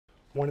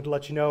Wanted to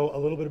let you know a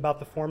little bit about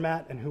the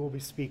format and who will be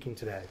speaking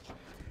today.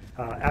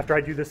 After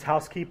I do this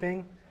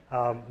housekeeping,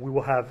 we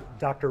will have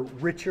Dr.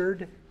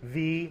 Richard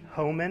V.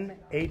 Homan,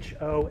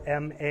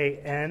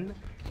 H-O-M-A-N,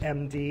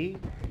 M.D.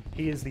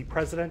 He is the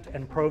President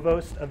and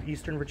Provost of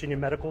Eastern Virginia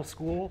Medical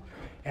School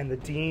and the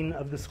Dean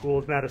of the School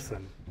of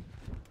Medicine.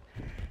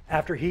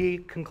 After he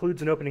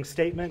concludes an opening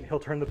statement, he'll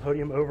turn the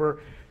podium over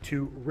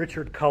to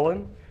Richard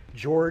Cullen,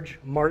 George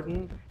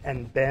Martin,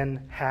 and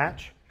Ben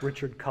Hatch.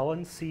 Richard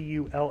Cullen,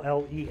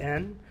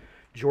 C-U-L-L-E-N,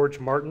 George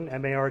Martin,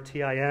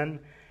 M-A-R-T-I-N,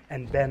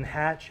 and Ben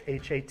Hatch,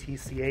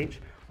 H-A-T-C-H,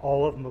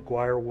 all of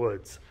McGuire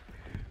Woods.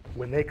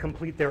 When they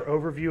complete their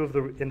overview of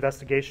the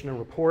investigation and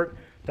report,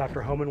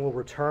 Dr. Homan will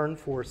return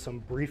for some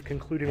brief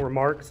concluding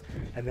remarks,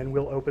 and then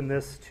we'll open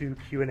this to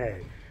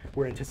Q&A.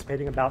 We're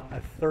anticipating about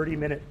a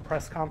 30-minute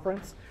press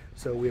conference,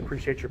 so we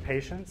appreciate your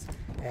patience.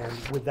 And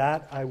with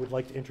that, I would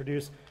like to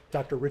introduce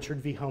Dr.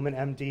 Richard V. Homan,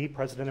 M.D.,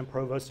 President and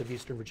Provost of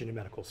Eastern Virginia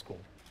Medical School.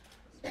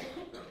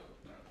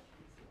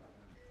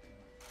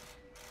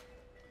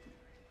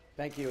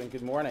 Thank you and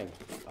good morning.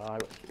 I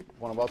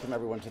want to welcome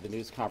everyone to the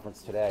news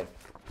conference today.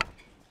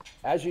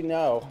 As you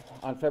know,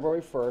 on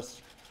February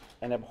 1st,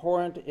 an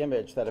abhorrent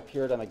image that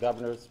appeared on the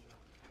governor's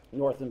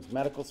Northam's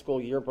medical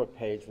school yearbook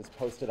page was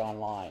posted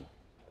online.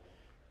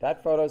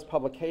 That photo's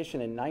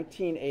publication in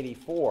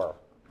 1984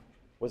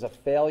 was a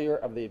failure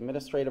of the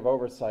administrative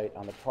oversight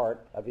on the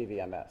part of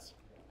EVMS.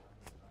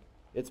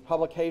 Its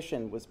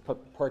publication was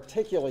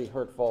particularly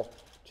hurtful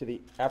to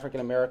the African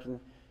American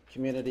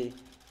community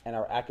and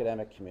our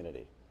academic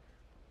community.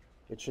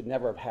 It should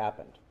never have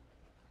happened.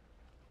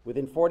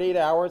 Within 48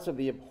 hours of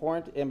the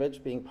abhorrent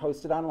image being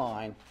posted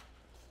online,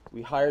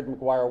 we hired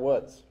McGuire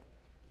Woods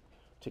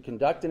to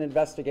conduct an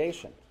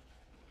investigation.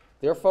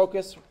 Their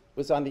focus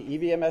was on the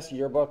EVMS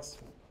yearbooks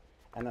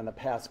and on the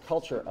past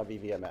culture of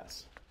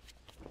EVMS.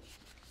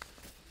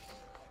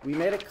 We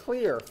made it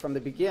clear from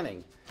the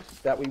beginning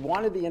that we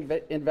wanted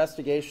the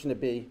investigation to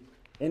be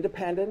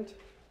independent,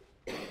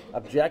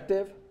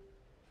 objective,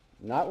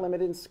 not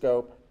limited in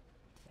scope,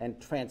 and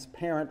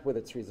transparent with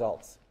its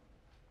results.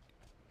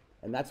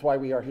 And that's why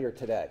we are here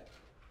today.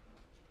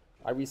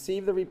 I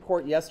received the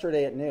report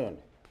yesterday at noon.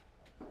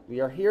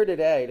 We are here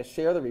today to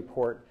share the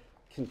report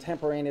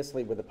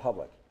contemporaneously with the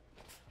public.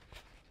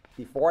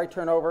 Before I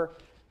turn over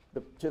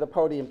to the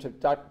podium to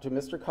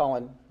Mr.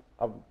 Cullen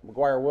of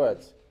McGuire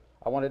Woods,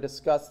 I want to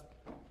discuss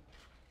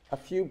a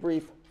few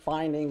brief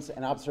findings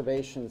and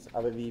observations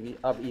of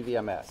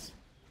EVMS.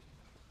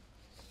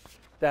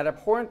 That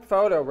abhorrent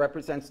photo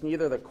represents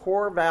neither the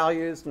core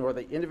values nor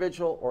the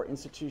individual or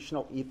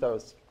institutional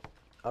ethos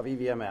of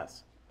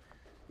EVMS.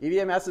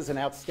 EVMS is an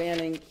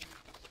outstanding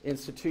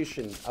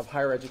institution of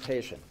higher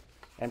education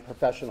and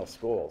professional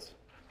schools.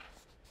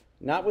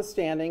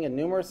 Notwithstanding, in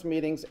numerous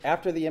meetings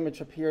after the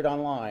image appeared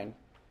online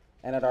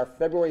and at our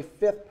February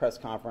 5th press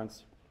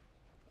conference,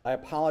 I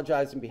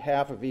apologize on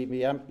behalf of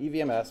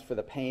EVMS for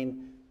the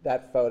pain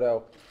that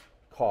photo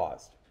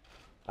caused.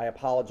 I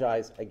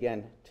apologize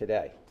again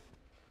today.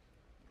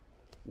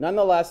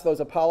 Nonetheless, those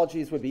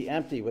apologies would be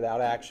empty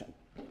without action.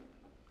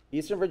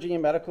 Eastern Virginia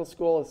Medical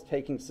School is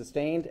taking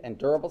sustained and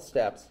durable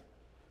steps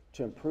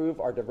to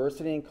improve our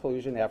diversity and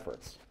inclusion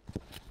efforts.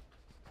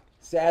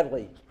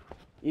 Sadly,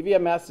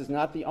 EVMS is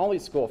not the only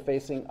school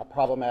facing a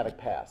problematic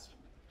past.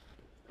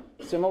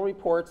 Similar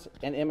reports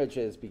and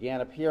images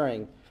began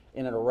appearing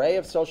in an array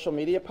of social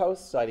media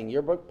posts citing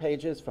yearbook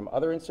pages from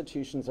other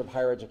institutions of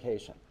higher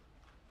education,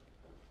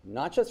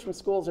 not just from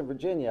schools in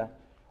Virginia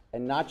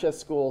and not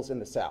just schools in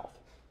the South.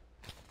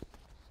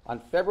 On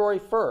February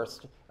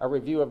 1st, a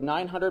review of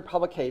 900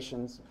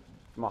 publications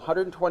from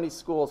 120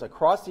 schools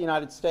across the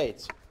United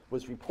States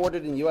was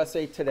reported in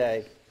USA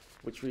Today,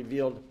 which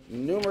revealed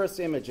numerous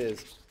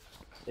images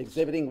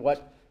exhibiting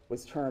what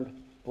was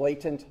termed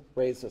blatant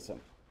racism.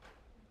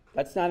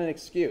 That's not an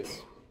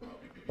excuse,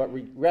 but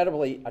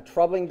regrettably a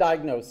troubling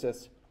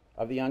diagnosis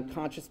of the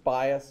unconscious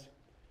bias,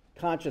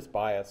 conscious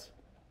bias,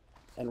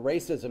 and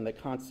racism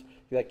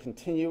that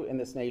continue in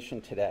this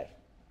nation today.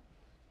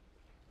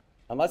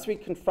 Unless we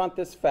confront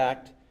this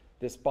fact,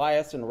 this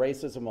bias and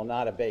racism will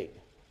not abate.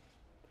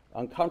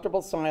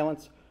 Uncomfortable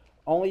silence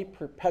only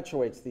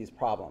perpetuates these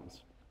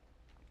problems.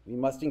 We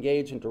must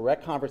engage in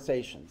direct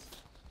conversations,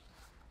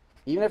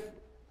 even if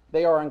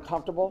they are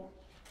uncomfortable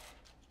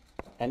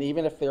and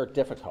even if they're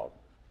difficult.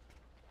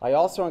 I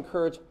also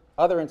encourage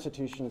other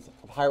institutions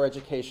of higher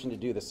education to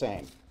do the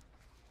same.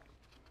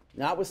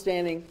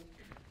 Notwithstanding,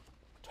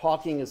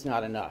 talking is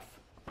not enough.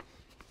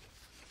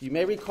 You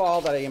may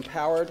recall that I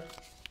empowered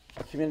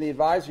a community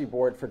advisory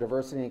board for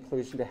diversity and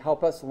inclusion to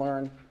help us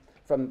learn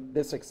from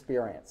this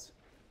experience.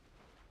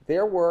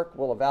 Their work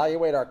will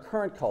evaluate our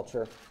current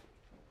culture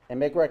and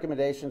make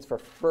recommendations for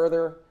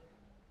further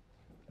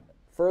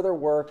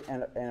work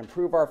and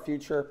improve our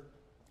future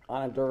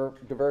on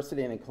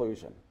diversity and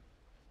inclusion.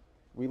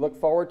 We look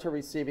forward to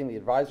receiving the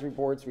advisory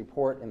board's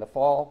report in the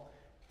fall,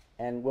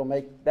 and we'll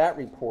make that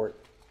report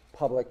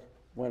public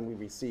when we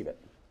receive it.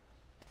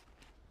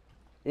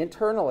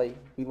 Internally,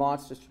 we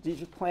launched a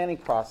strategic planning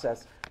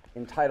process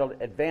entitled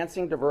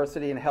Advancing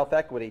Diversity and Health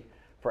Equity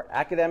for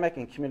academic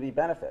and community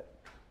benefit.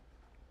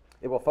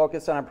 It will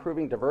focus on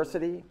improving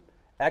diversity,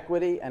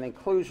 equity, and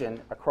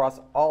inclusion across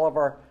all of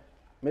our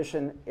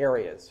mission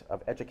areas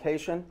of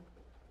education,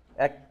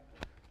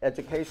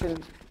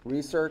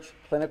 research,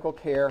 clinical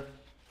care,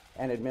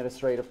 and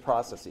administrative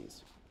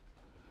processes.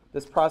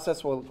 This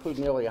process will include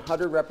nearly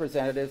 100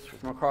 representatives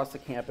from across the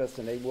campus,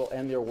 and they will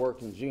end their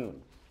work in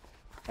June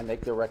and make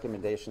their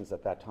recommendations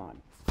at that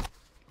time.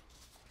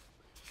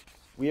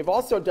 We have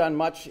also done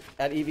much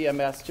at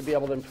EVMS to be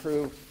able to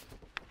improve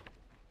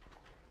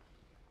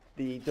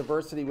the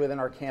diversity within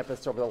our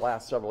campus over the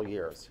last several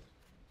years.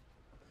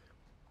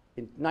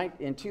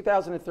 In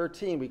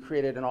 2013, we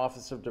created an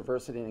Office of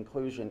Diversity and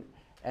Inclusion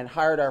and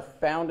hired our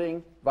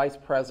founding vice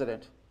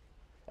president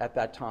at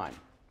that time.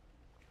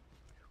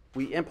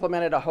 We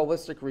implemented a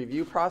holistic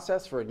review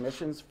process for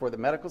admissions for the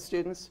medical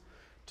students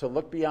to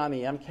look beyond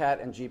the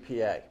MCAT and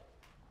GPA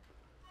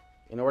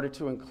in order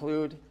to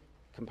include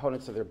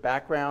components of their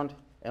background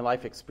and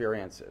life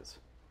experiences.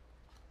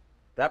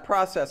 That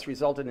process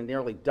resulted in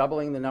nearly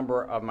doubling the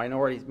number of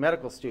minority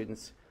medical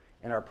students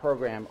in our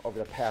program over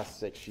the past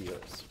 6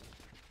 years.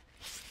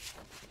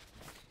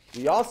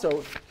 We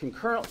also,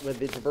 concurrent with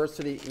the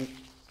diversity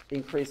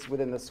increase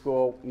within the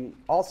school, we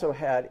also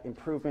had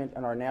improvement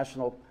in our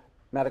national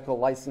medical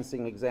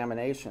licensing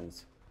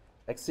examinations,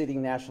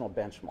 exceeding national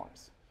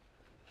benchmarks.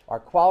 Our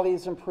quality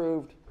is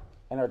improved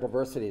and our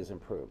diversity is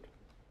improved.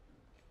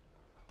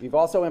 We've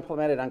also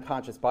implemented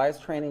unconscious bias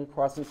training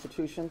across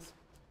institutions,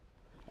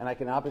 and I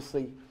can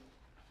obviously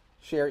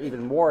share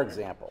even more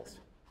examples.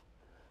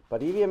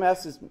 But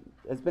EVMS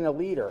has been a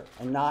leader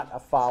and not a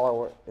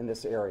follower in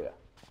this area.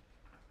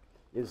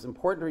 It is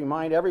important to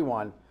remind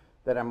everyone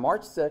that on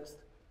March 6th,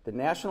 the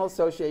National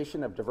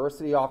Association of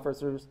Diversity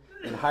Officers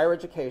in Higher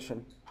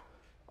Education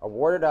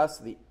awarded us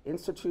the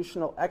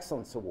Institutional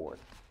Excellence Award.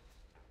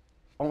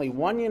 Only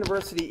one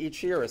university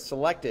each year is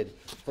selected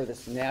for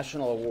this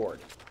national award.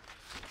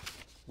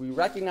 We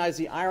recognize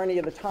the irony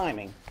of the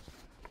timing.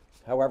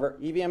 However,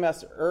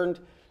 EVMS earned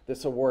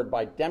this award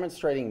by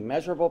demonstrating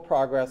measurable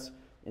progress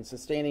in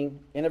sustaining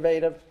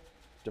innovative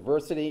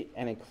diversity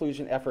and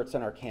inclusion efforts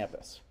on our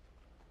campus.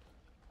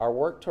 Our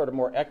work toward a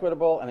more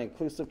equitable and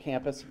inclusive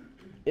campus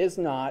is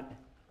not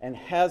and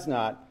has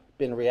not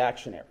been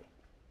reactionary.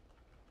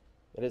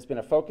 It has been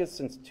a focus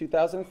since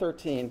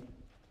 2013,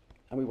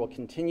 and we will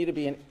continue to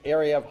be an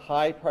area of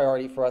high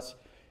priority for us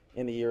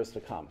in the years to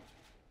come.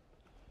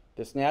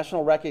 This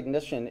national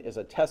recognition is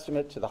a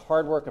testament to the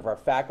hard work of our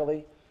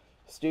faculty,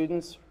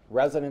 students,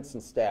 residents,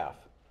 and staff.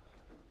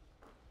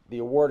 The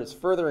award is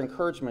further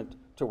encouragement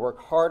to work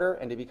harder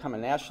and to become a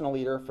national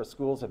leader for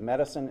schools of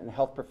medicine and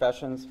health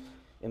professions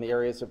in the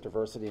areas of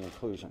diversity and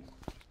inclusion.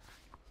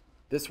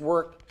 This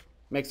work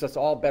makes us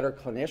all better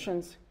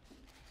clinicians,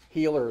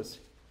 healers,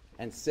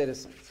 and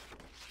citizens.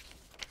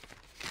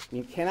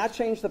 We cannot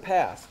change the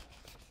past,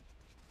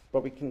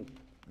 but we can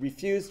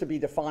refuse to be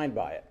defined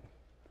by it.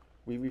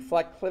 We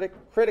reflect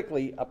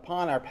critically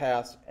upon our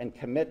past and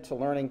commit to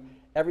learning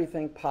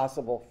everything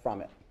possible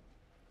from it.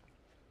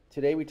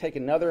 Today, we take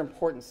another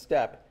important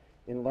step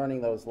in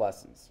learning those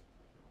lessons.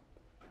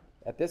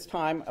 At this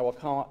time, I will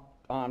call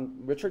on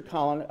Richard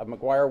Collin of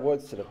McGuire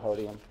Woods to the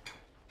podium.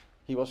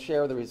 He will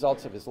share the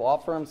results of his law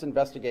firm's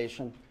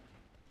investigation,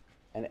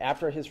 and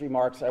after his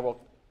remarks, I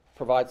will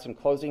provide some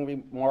closing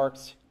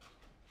remarks,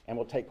 and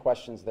we'll take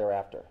questions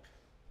thereafter.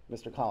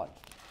 Mr. Collin.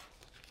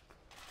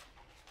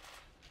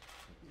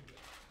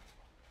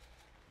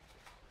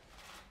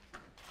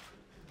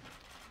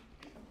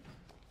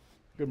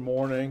 Good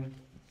morning.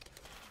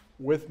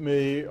 With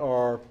me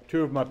are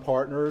two of my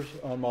partners.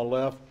 On my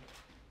left,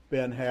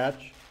 Ben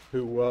Hatch,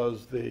 who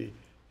was the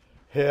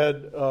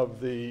head of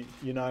the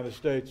United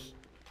States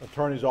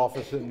Attorney's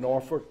Office in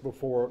Norfolk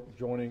before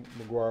joining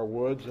McGuire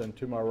Woods, and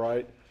to my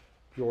right,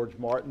 George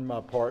Martin, my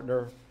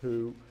partner,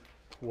 who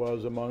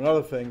was, among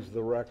other things,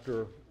 the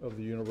rector of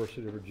the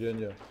University of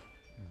Virginia.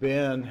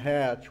 Ben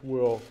Hatch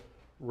will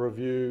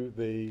review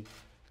the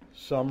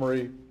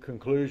summary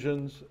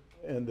conclusions,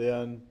 and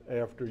then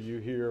after you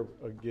hear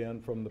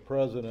again from the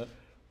president,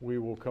 we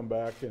will come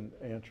back and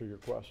answer your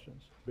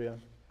questions.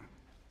 Ben?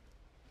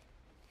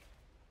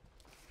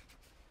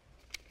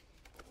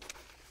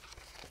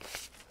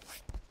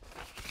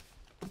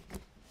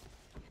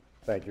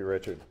 Thank you,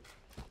 Richard.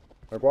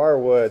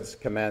 McGuire Woods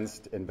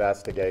commenced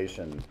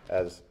investigation,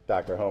 as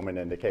Dr. Homan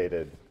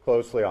indicated,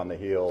 closely on the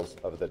heels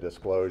of the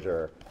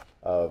disclosure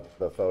of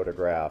the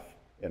photograph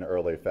in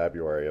early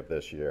February of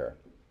this year.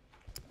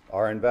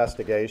 Our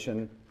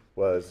investigation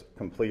was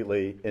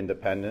completely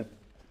independent.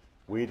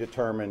 We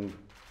determined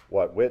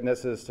what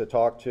witnesses to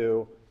talk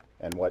to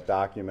and what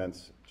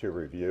documents to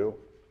review.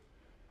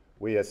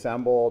 We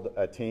assembled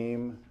a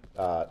team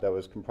that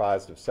was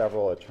comprised of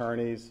several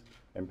attorneys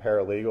and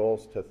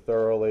paralegals to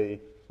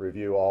thoroughly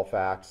review all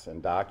facts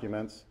and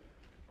documents.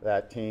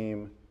 That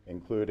team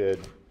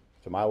included,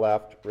 to my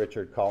left,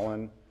 Richard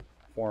Collin,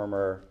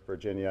 former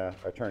Virginia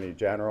Attorney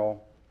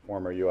General,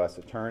 former U.S.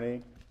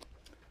 Attorney,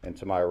 and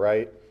to my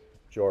right,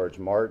 George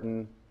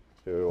Martin,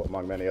 who,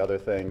 among many other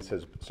things,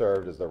 has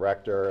served as the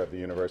rector of the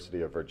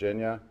University of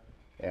Virginia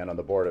and on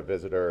the Board of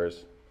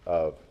Visitors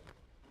of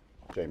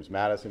James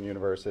Madison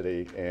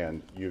University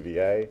and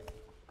UVA,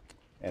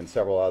 and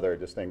several other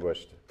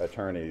distinguished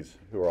attorneys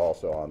who are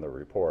also on the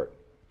report.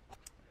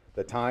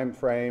 The time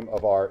frame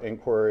of our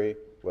inquiry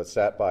was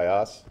set by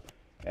us,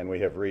 and we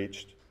have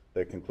reached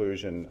the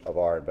conclusion of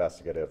our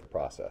investigative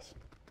process.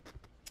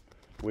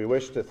 We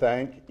wish to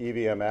thank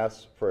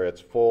EVMS for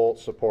its full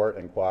support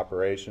and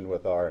cooperation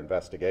with our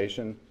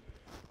investigation.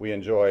 We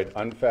enjoyed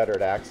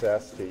unfettered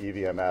access to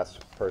EVMS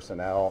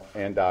personnel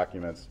and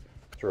documents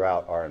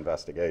throughout our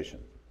investigation.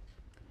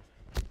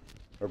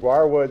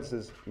 McGuire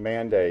Woods'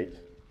 mandate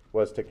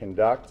was to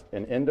conduct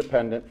an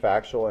independent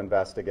factual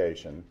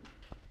investigation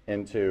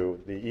into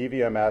the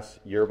EVMS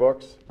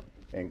yearbooks,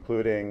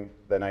 including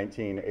the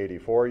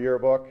 1984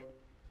 yearbook,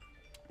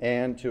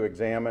 and to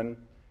examine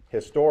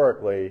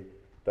historically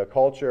the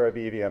culture of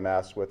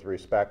EVMS with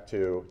respect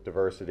to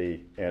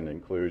diversity and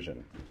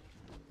inclusion.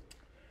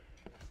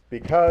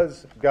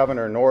 Because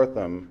Governor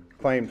Northam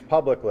claimed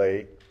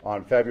publicly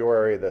on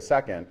February the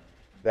 2nd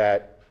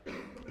that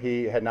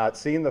he had not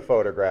seen the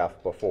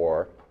photograph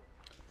before,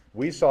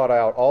 we sought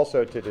out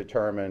also to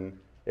determine,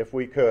 if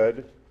we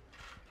could,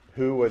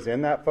 who was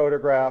in that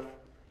photograph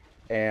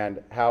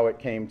and how it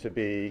came to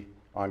be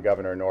on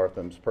Governor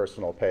Northam's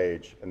personal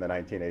page in the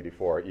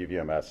 1984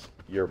 EVMS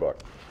yearbook,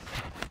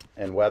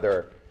 and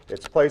whether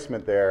its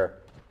placement there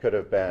could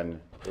have been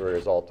the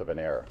result of an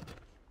error.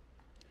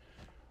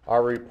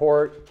 Our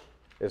report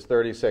is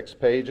 36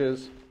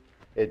 pages.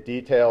 It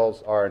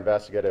details our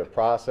investigative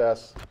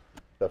process,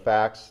 the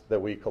facts that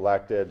we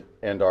collected,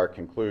 and our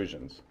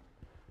conclusions.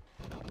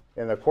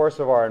 In the course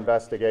of our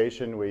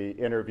investigation, we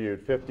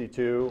interviewed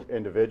 52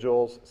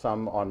 individuals,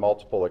 some on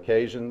multiple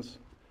occasions.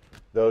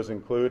 Those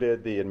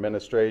included the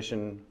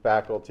administration,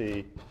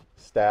 faculty,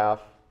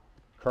 staff,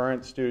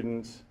 current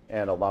students,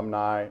 and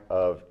alumni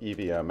of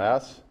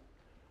EVMS.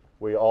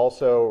 We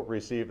also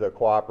received the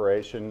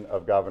cooperation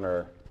of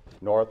Governor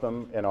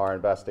Northam in our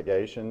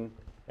investigation,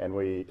 and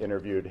we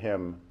interviewed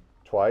him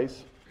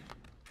twice.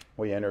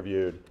 We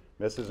interviewed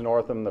Mrs.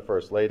 Northam, the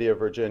First Lady of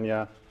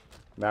Virginia,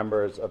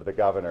 members of the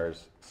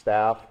governor's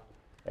staff,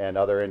 and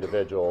other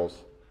individuals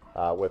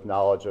with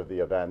knowledge of the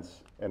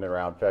events in and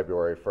around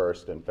February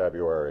 1st and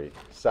February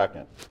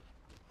 2nd.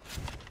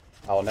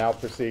 I will now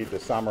proceed to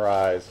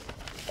summarize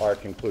our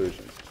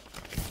conclusions.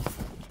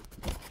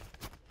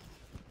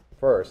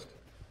 First,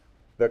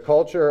 the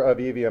culture of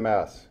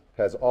EVMS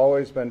has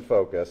always been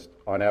focused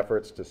on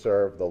efforts to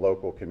serve the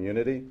local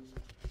community.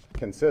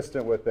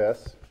 Consistent with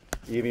this,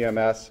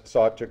 EVMS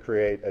sought to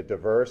create a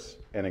diverse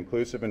and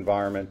inclusive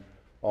environment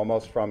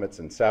almost from its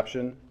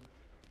inception.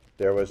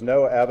 There was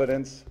no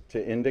evidence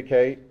to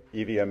indicate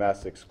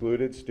EVMS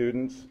excluded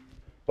students,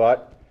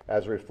 but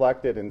as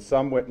reflected in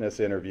some witness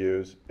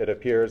interviews, it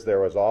appears there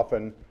was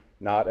often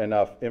not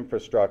enough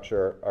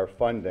infrastructure or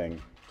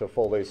funding to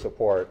fully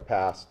support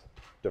past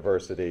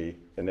diversity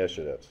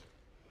initiatives.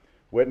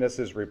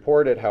 Witnesses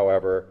reported,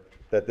 however,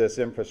 that this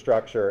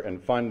infrastructure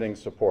and funding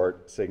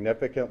support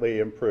significantly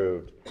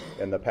improved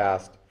in the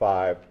past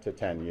 5 to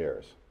 10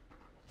 years.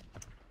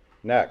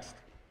 Next,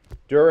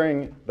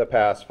 during the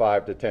past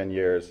 5 to 10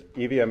 years,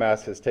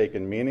 EVMS has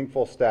taken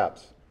meaningful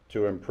steps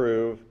to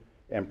improve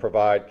and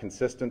provide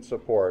consistent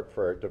support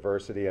for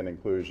diversity and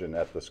inclusion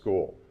at the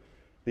school.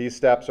 These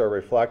steps are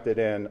reflected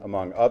in,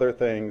 among other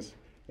things,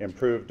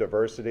 improved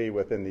diversity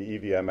within the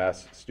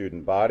EVMS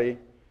student body,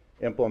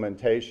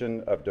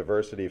 implementation of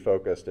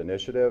diversity-focused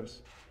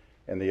initiatives,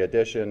 and the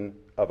addition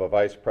of a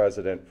vice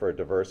president for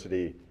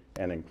diversity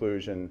and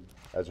inclusion,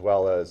 as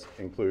well as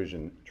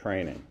inclusion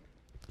training.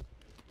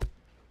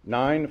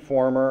 9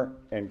 former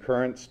and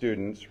current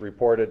students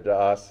reported to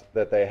us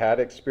that they had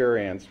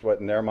experienced what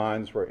in their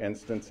minds were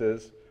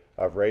instances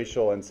of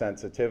racial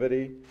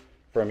insensitivity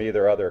from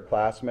either other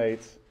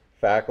classmates,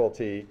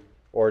 faculty,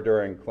 or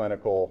during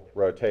clinical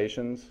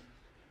rotations.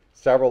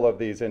 Several of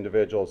these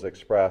individuals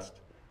expressed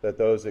that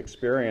those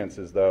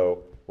experiences,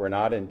 though, were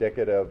not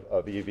indicative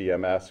of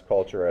EVMS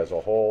culture as a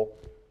whole,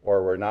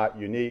 or were not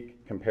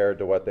unique compared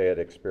to what they had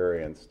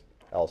experienced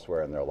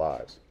elsewhere in their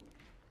lives.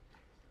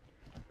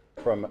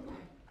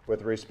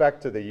 With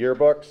respect to the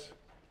yearbooks,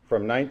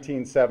 from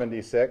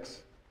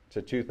 1976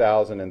 to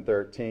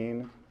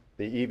 2013,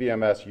 the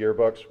EVMS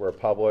yearbooks were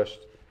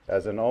published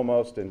as an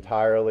almost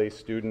entirely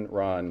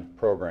student-run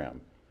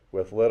program,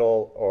 with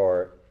little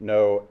or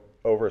no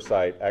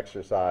oversight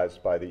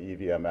exercised by the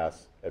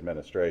EVMS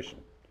administration.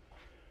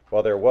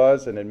 While there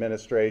was an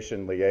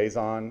administration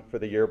liaison for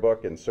the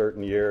yearbook in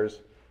certain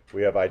years,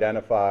 we have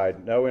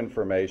identified no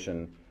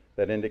information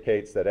that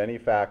indicates that any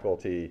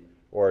faculty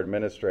or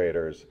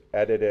administrators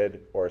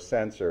edited or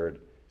censored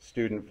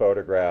student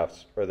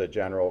photographs or the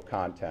general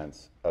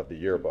contents of the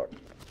yearbook.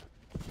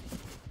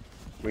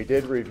 We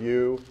did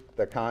review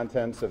the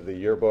contents of the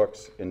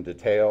yearbooks in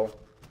detail,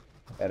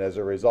 and as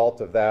a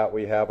result of that,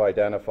 we have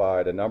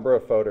identified a number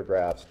of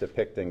photographs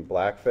depicting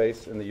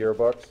blackface in the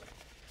yearbooks,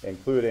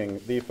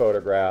 including the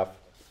photograph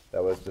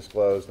that was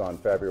disclosed on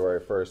February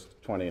 1st,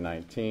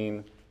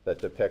 2019, that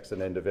depicts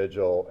an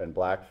individual in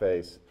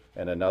blackface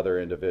and another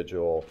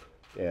individual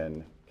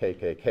in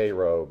KKK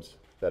robes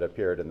that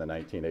appeared in the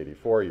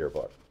 1984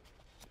 yearbook.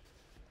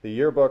 The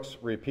yearbooks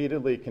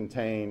repeatedly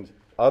contained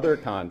other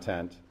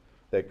content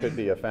that could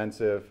be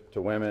offensive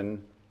to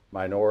women,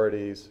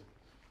 minorities,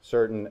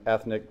 certain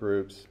ethnic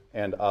groups,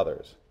 and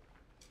others.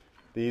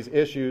 These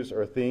issues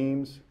or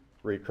themes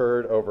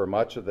recurred over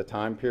much of the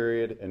time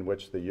period in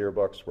which the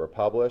yearbooks were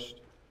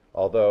published,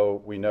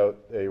 although we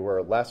note they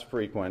were less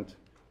frequent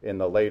in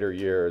the later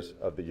years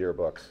of the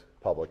yearbook's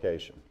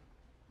publication.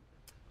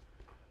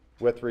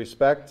 With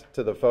respect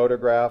to the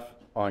photograph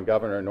on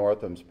Governor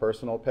Northam's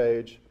personal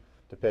page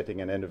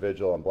depicting an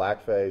individual in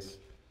blackface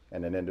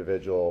and an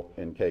individual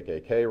in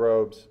KKK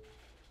robes,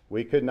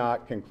 we could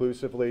not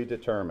conclusively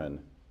determine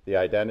the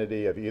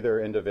identity of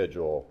either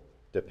individual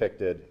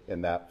depicted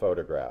in that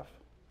photograph.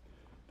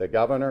 The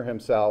governor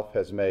himself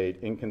has made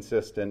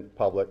inconsistent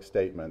public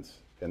statements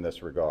in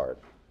this regard.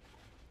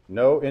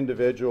 No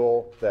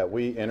individual that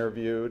we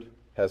interviewed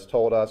has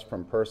told us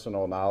from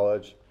personal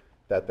knowledge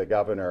that the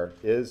governor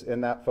is in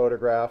that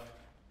photograph,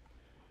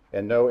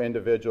 and no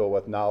individual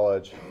with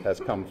knowledge has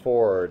come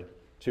forward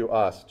to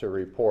us to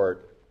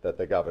report that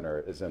the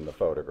governor is in the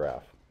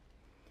photograph.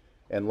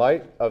 In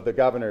light of the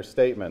governor's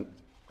statement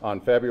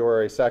on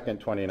February 2nd,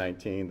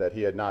 2019, that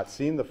he had not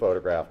seen the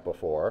photograph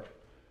before,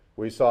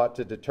 we sought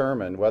to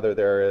determine whether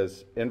there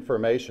is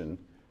information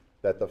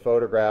that the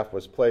photograph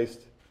was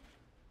placed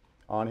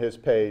on his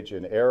page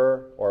in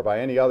error or by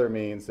any other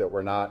means that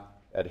were not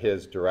at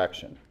his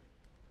direction.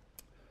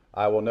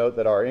 I will note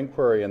that our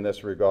inquiry in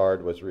this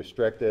regard was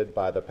restricted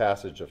by the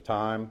passage of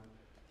time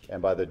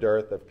and by the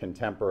dearth of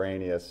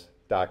contemporaneous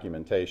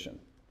documentation.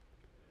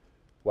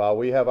 While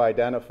we have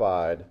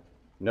identified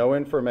no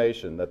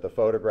information that the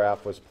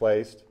photograph was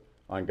placed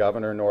on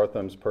Governor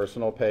Northam's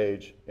personal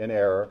page in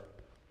error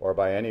or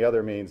by any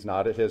other means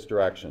not at his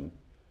direction,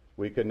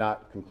 we could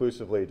not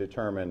conclusively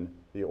determine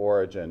the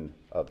origin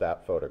of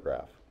that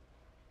photograph.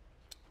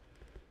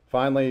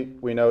 Finally,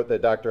 we note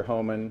that Dr.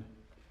 Homan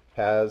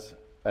has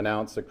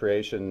announced the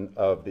creation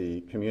of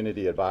the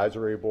Community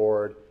Advisory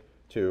Board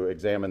to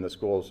examine the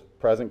school's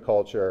present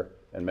culture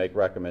and make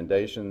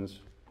recommendations.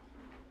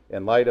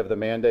 In light of the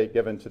mandate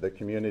given to the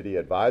Community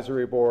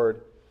Advisory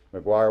Board,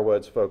 McGuire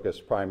Woods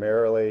focused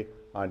primarily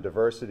on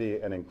diversity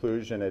and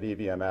inclusion at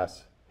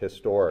EVMS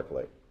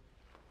historically.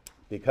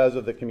 Because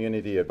of the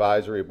Community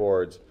Advisory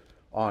Board's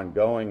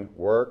ongoing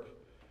work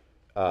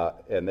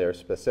and their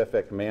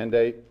specific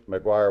mandate,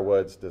 McGuire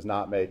Woods does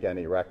not make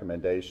any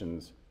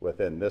recommendations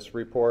within this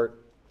report.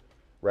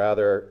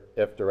 Rather,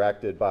 if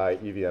directed by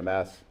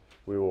EVMS,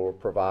 we will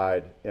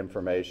provide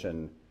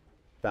information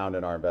found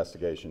in our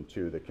investigation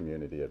to the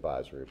Community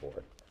Advisory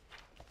Board.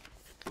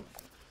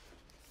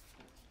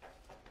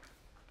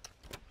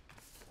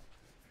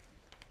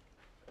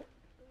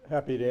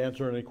 Happy to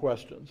answer any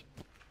questions.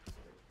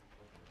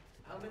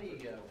 How many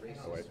races?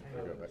 Oh, wait,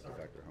 I'll go back to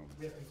Dr.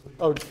 Homan.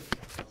 Oh,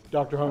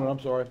 Dr. Homan, I'm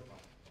sorry.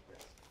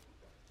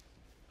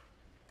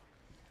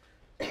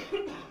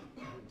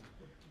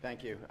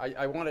 Thank you.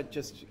 I want to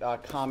just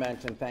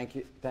comment and thank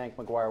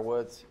McGuire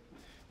Woods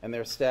and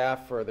their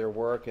staff for their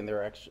work and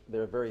their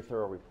very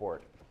thorough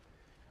report.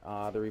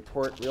 The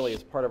report really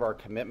is part of our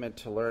commitment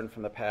to learn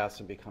from the past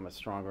and become a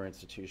stronger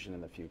institution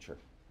in the future.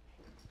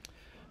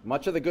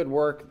 Much of the good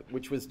work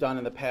which was done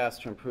in the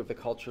past to improve the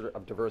culture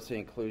of diversity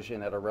and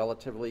inclusion at a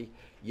relatively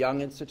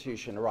young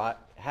institution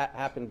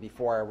happened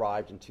before I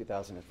arrived in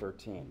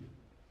 2013.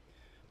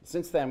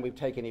 Since then, we've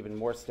taken even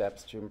more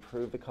steps to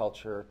improve the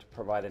culture, to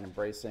provide an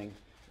embracing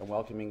and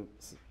welcoming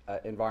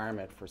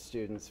environment for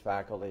students,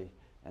 faculty,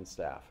 and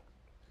staff.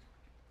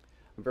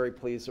 I'm very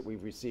pleased that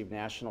we've received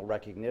national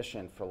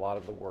recognition for a lot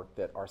of the work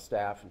that our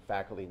staff and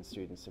faculty and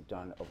students have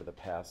done over the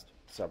past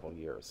several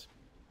years.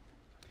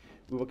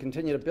 We will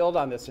continue to build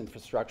on this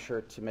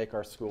infrastructure to make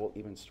our school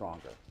even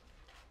stronger.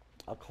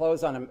 I'll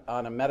close on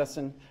a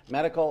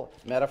medical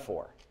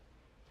metaphor.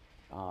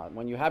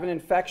 When you have an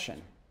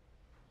infection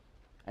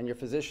and your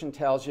physician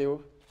tells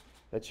you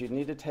that you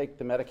need to take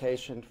the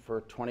medication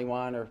for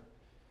 21 or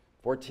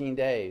 14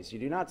 days, you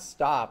do not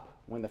stop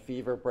when the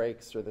fever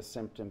breaks or the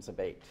symptoms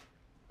abate,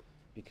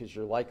 because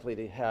you're likely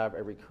to have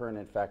a recurrent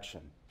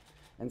infection.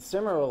 And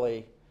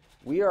similarly,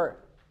 we are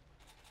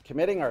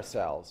committing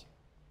ourselves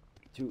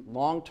to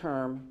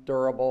long-term,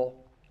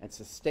 durable, and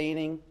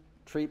sustaining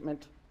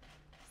treatment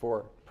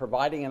for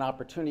providing an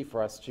opportunity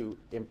for us to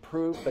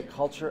improve the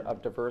culture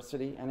of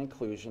diversity and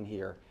inclusion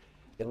here,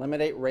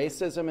 eliminate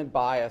racism and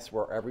bias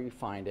wherever you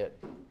find it,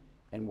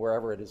 and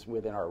wherever it is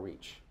within our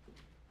reach.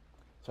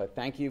 So I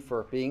thank you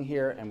for being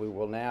here, and we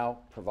will now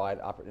provide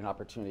an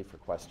opportunity for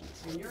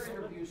questions. In your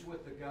interviews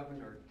with the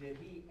governor, did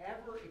he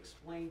ever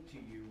explain to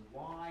you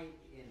why,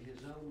 in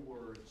his own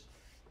words,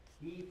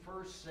 he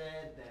first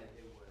said that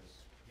it was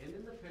him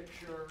in the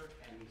picture,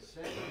 and he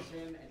said it was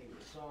him, and he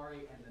was sorry,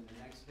 and then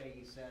the next day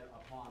he said,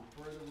 upon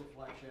further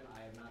reflection,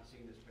 I have not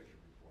seen this picture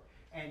before?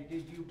 And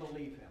did you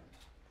believe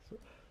him?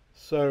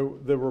 So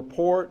the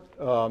report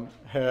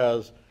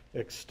has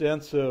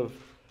extensive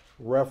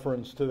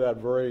reference to that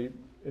very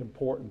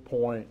important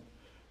point,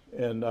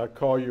 and I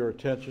call your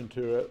attention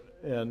to it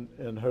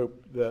and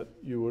hope that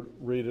you would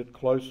read it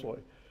closely.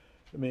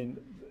 I mean,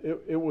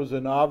 it was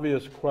an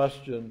obvious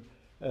question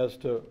as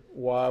to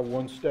why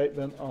one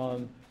statement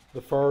on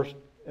the first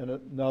and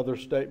another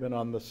statement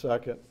on the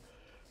second.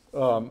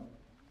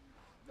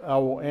 I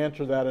will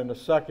answer that in a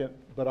second,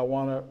 but I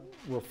want to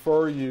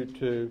refer you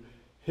to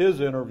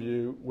his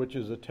interview, which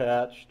is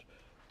attached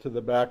to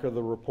the back of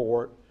the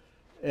report,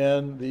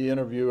 and the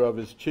interview of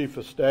his chief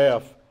of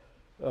staff,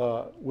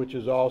 which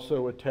is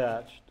also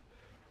attached.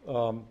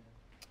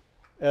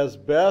 As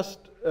best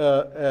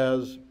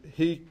as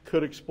he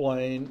could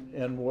explain,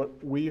 and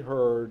what we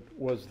heard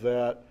was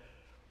that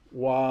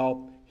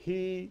while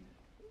he,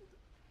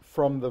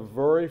 from the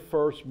very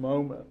first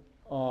moment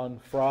on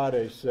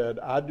Friday, said,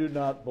 "I do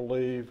not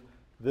believe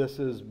this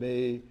is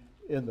me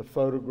in the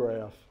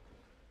photograph,"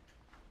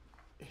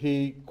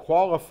 he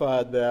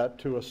qualified that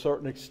to a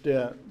certain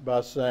extent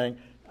by saying,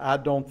 "I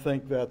don't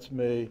think that's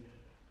me.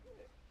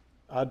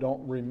 I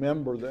don't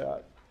remember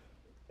that."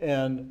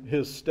 And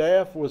his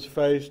staff was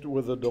faced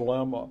with a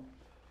dilemma,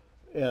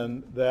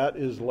 and that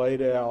is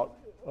laid out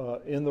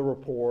in the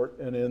report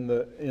and in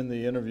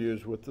the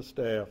interviews with the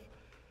staff.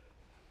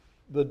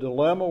 The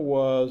dilemma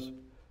was,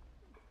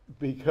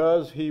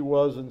 because he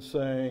wasn't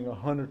saying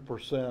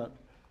 100%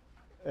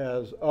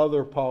 as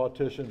other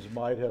politicians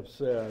might have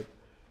said,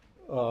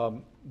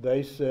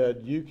 they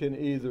said, you can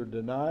either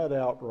deny it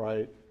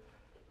outright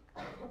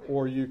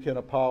or you can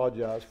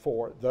apologize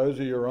for it. Those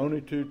are your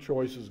only two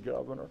choices,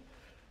 Governor.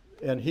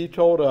 And he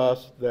told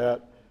us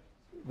that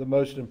the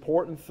most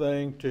important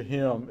thing to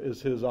him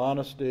is his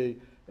honesty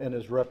and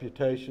his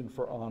reputation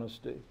for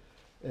honesty.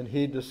 And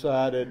he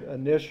decided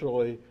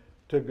initially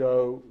to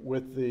go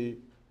with the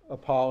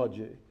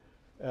apology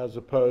as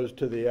opposed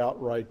to the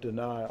outright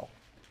denial.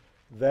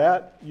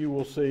 That, you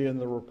will see in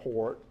the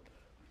report,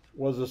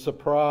 was a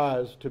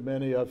surprise to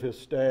many of his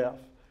staff.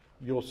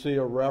 You'll see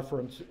a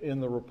reference in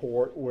the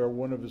report where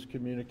one of his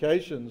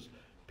communications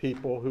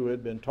people who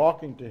had been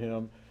talking to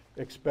him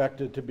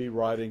expected to be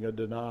writing a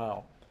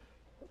denial,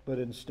 but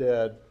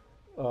instead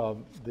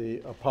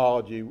the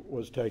apology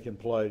was taking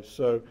place.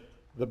 So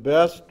the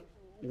best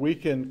we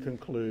can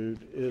conclude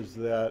is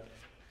that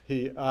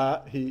he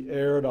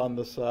erred on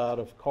the side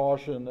of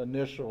caution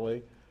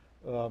initially,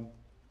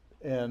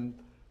 and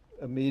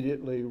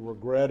immediately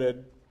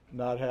regretted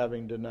not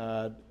having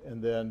denied,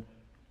 and then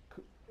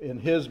in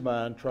his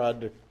mind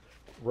tried to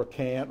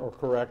recant or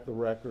correct the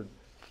record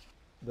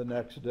the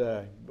next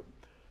day.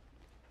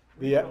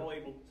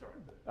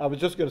 I was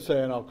just going to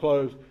say, and I'll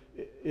close,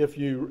 if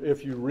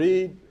you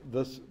read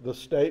the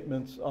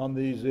statements on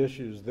these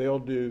issues, they'll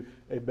do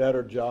a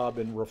better job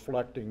in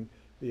reflecting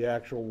the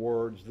actual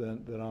words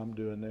than I'm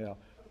doing now.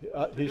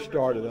 He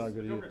started, and I'm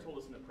going to use. The governor told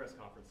us in the press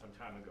conference some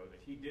time ago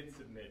that he did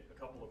submit a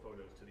couple of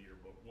photos to the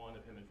yearbook, one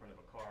of him in front of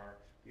a car,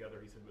 the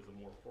other he said was a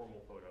more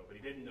formal photo, but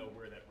he didn't know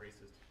where that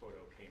racist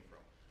photo came from.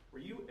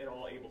 Were you at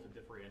all able to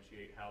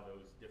differentiate how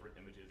those different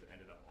images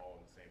ended up all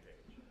on the same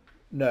page?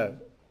 No.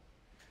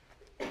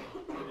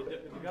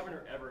 Did the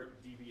governor ever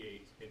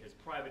deviate in his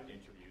private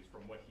interviews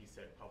from what he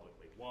said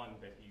publicly? One,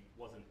 that he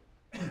wasn't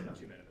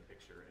two men in the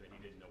picture, and that he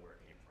didn't know where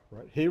it came from.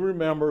 Right. He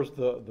remembers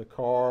the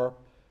car,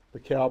 the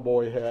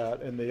cowboy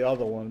hat, and the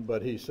other one,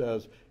 but he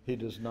says he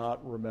does not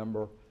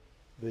remember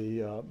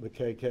the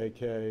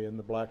KKK and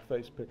the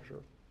blackface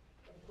picture.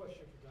 I have a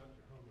question for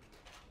Dr. Homer.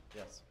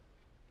 Yes.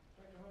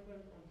 On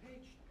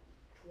page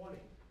 20,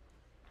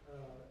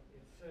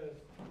 it says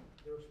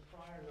there's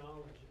prior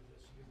knowledge of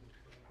this yearbook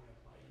program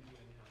by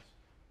EVMS,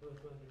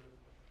 both under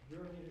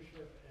your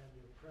leadership and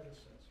your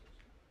predecessors.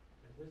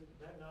 And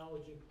that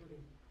knowledge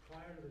including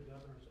prior to the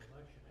governor's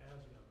election as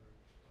governor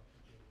of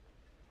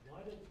Virginia.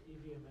 Why did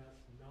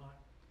EVMS not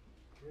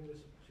bring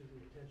this to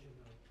the attention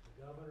of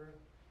the governor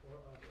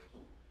or others?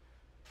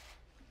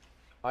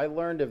 I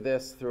learned of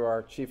this through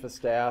our chief of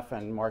staff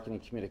and marketing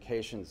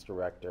communications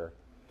director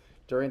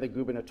during the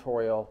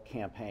gubernatorial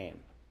campaign.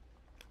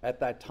 At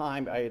that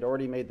time, I had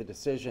already made the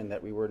decision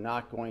that we were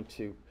not going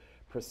to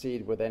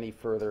proceed with any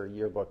further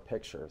yearbook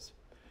pictures.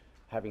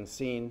 Having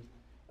seen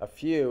a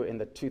few in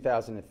the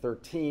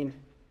 2013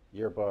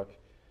 yearbook,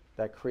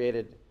 that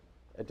created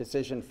a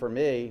decision for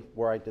me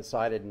where I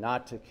decided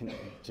not to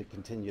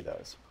continue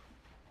those.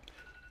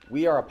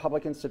 We are a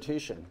public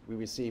institution. We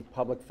receive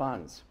public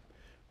funds.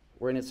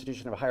 We're an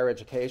institution of higher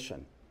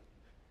education.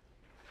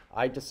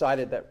 I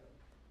decided that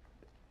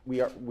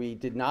we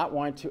did not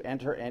want to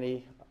enter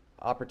any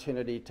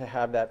opportunity to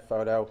have that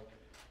photo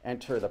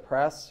enter the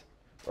press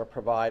or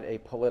provide a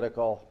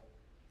political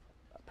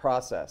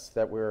process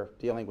that we're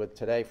dealing with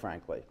today,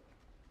 frankly.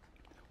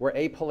 We're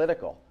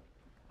apolitical.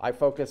 I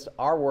focused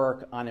our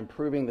work on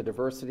improving the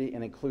diversity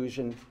and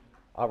inclusion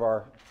of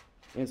our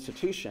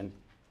institution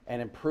and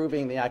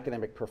improving the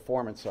academic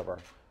performance of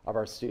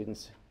our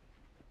students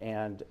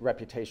and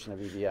reputation of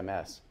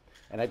EVMS.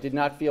 And I did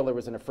not feel there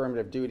was an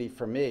affirmative duty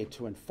for me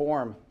to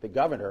inform the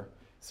governor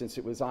since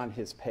it was on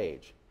his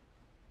page.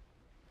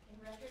 In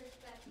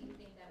retrospect, do you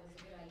think that was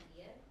a good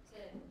idea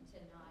to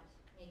not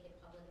make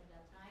it public at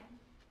that time?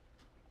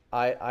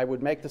 I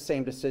would make the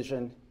same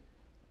decision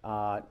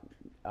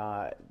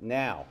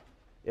now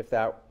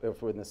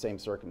if we're in the same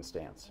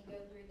circumstance. And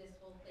go through this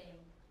whole thing.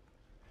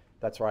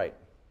 That's right.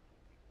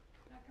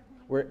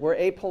 We're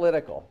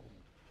apolitical,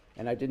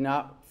 and I did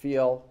not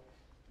feel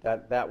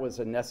that that was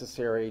a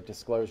necessary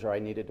disclosure I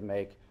needed to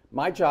make.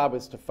 My job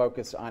was to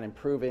focus on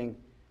improving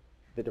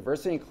the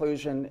diversity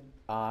inclusion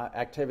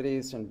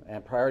activities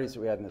and priorities that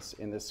we had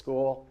in this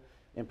school,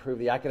 improve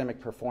the academic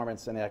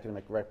performance and the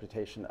academic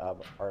reputation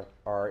of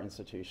our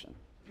institution.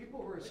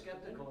 People who are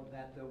skeptical of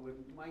that, though,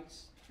 might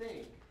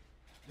think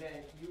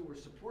that you were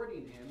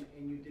supporting him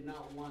and you did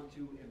not want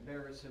to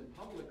embarrass him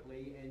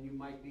publicly, and you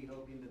might be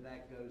hoping that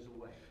that goes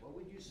away. What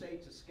would you say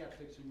to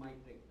skeptics who might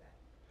think that?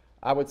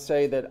 I would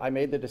say that I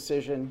made the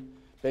decision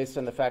based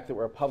on the fact that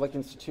we're a public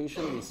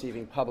institution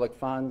receiving public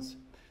funds,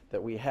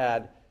 that we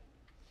had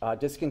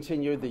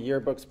discontinued the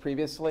yearbooks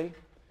previously.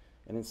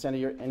 An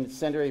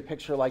incendiary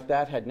picture like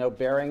that had no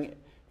bearing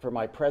for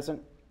my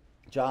present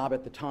job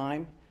at the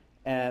time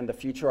and the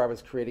future I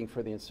was creating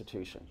for the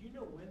institution. Do you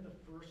know when the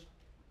first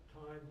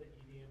time that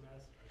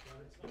EVMS had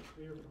done it? It's not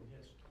clear from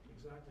his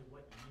exactly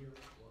what year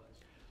it was.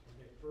 When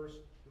there was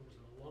an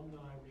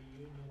alumni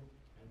reunion,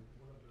 and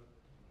one of the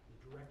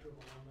director of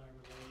alumni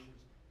relations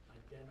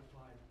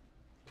identified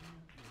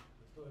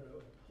the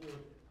photo and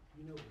pulled it. Do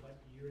you know what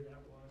year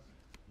that was?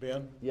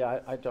 Ben?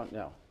 Yeah, I don't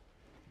know.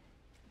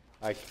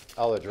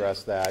 I'll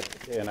address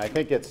that, and I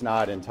think it's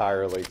not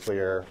entirely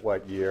clear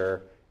what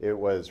year. It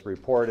was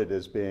reported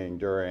as being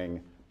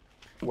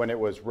when it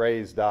was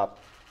raised up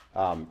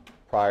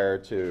prior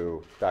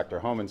to Dr.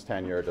 Homan's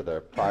tenure, to the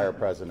prior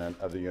president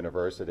of the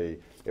university.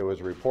 It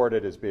was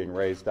reported as being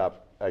raised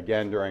up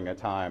again during a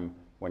time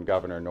when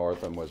Governor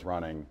Northam was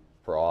running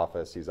for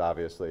office. He's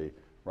obviously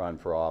run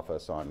for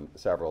office on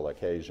several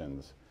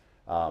occasions.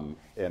 And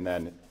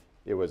then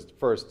it was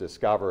first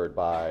discovered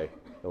by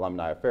the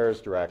Alumni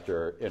Affairs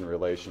Director in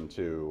relation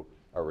to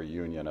a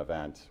reunion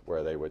event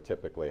where they would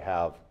typically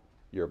have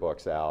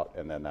yearbooks out,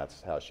 and then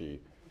that's how she...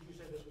 Would you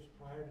say this was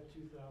prior to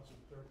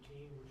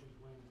 2013, which is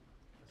when,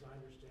 as I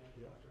understand,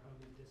 Dr.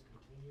 Homan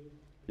discontinued?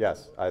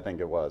 Yes, I think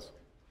it was.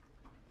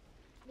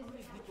 Mr. Has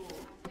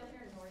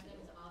Governor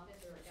Northam's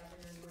office or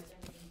Governor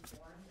Northam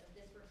informed of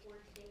this report?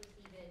 Did they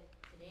receive it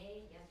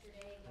today,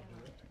 yesterday?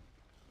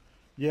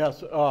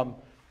 Yes,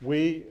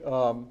 we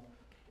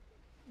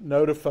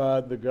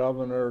notified the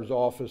governor's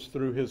office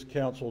through his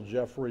counsel,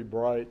 Jeffrey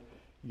Bright,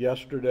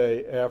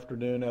 yesterday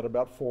afternoon at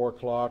about 4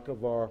 o'clock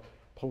of our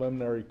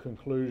preliminary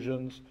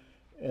conclusions,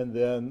 and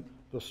then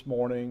this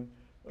morning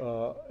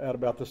at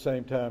about the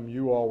same time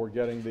you all were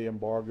getting the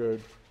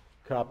embargoed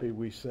copy,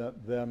 we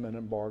sent them an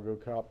embargo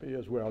copy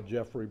as well,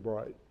 Jeffrey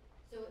Bright.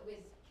 So it was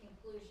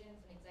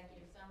conclusions and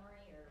executive summary,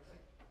 or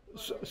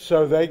what?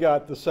 So they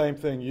got the same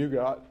thing you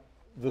got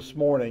this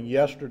morning.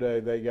 Yesterday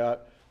they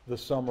got the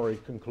summary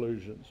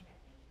conclusions.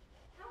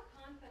 How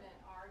confident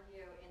are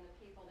you in the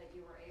people that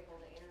you were able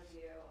to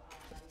interview?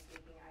 I'm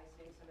speaking, I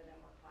assume some of them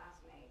were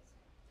classmates,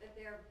 that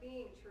they're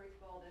being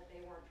truthful, that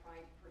they weren't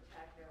trying to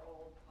protect their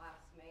old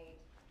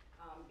classmate?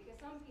 Because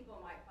some people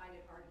might find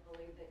it hard to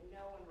believe that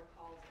no one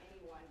recalls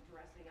anyone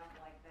dressing up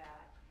like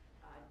that,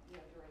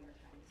 during their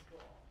time in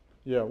school.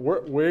 Yeah,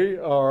 we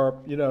are,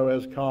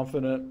 as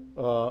confident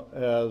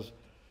as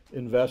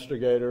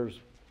investigators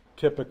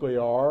typically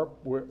are.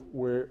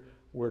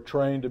 We're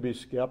trained to be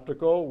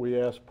skeptical. We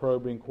ask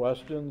probing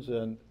questions,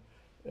 and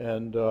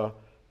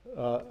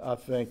I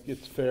think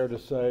it's fair to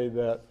say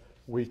that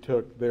we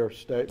took their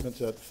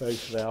statements at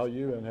face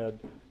value and had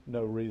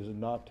no reason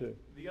not to.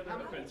 The other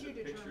offensive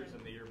pictures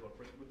in the yearbook,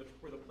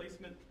 were the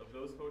placement of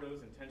those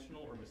photos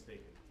intentional or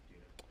mistaken? Do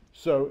you know?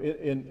 So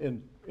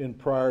in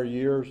prior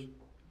years,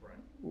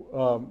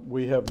 Right.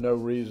 we have no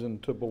reason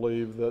to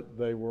believe that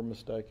they were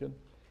mistaken.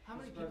 How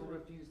many people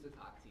refused to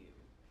talk to you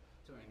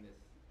during this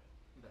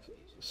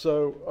investigation?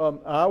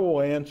 So I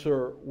will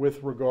answer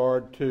with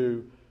regard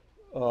to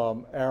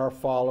our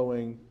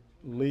following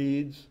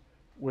leads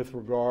with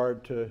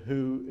regard to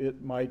who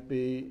it might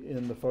be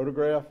in the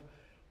photograph.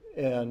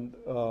 And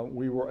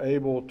we were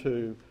able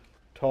to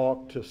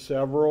talk to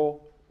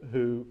several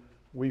who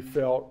we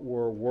felt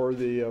were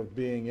worthy of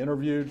being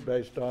interviewed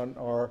based on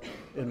our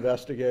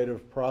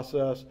investigative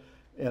process,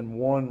 and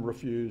one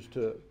refused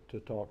to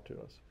talk to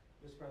us.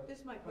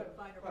 This might put a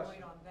finer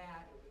point on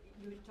that.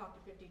 You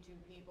talked to 52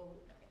 people.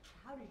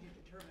 How did you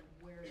determine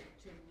where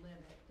to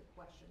limit the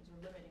questions or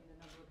limiting the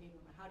number of people?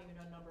 How do you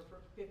know number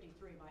for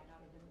 53 might not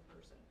have been the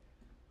person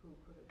who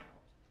could have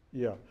helped?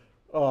 Yeah.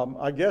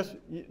 I guess,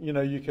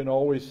 you can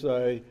always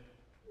say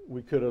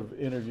we could have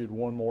interviewed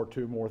one more,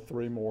 two more,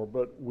 three more,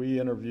 but we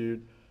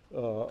interviewed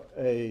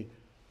a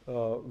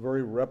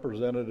very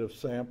representative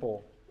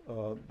sample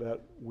that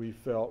we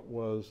felt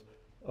was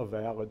a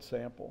valid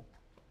sample.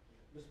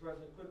 Mr.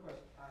 President, quick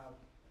question.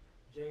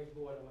 James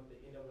Boyd, I'm with the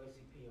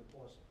NAACP in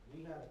Portsmouth.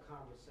 We had a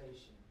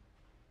conversation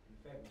in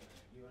February,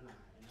 you and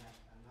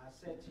I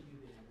said to you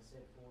then, I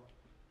said for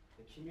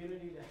the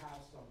community to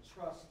have some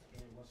trust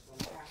in what's going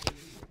to happen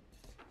here,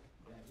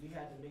 that we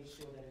had to make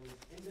sure that it was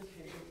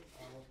independent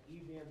of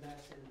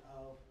EVMS and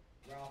of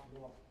Ralph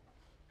Northam.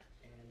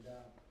 And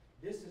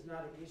this is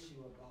not an issue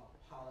about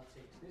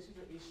politics. This is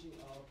an issue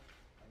of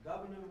a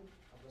governor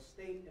of a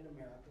state in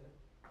America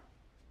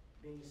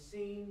being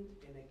seen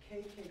in a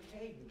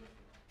KKK uniform.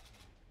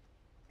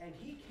 And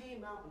he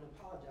came out and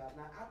apologized.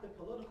 Now, after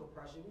political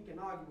pressure, we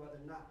can argue whether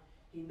or not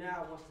he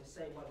now wants to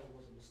say whether it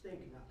was a mistake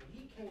or not. But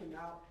he came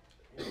out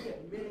and he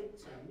admitted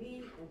to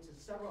me and to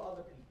several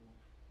other people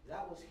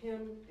that was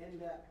him in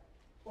that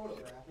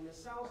photograph. And it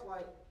sounds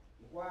like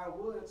McGuire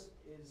Woods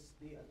is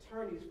the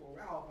attorneys for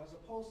Ralph as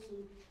opposed to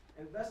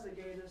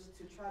investigators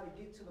to try to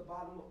get to the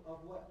bottom of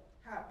what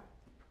happened.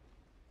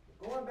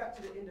 Going back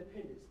to the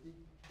independence,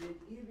 did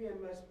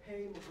EVMS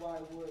pay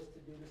McGuire Woods to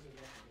do this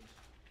investigation?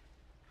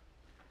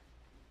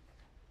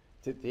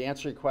 To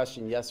answer your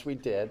question, yes, we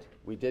did.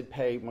 We did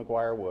pay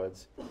McGuire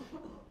Woods.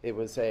 It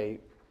was a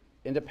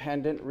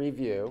independent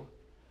review.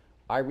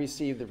 I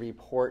received the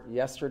report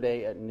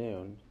yesterday at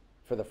noon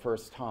for the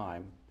first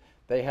time.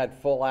 They had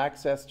full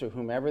access to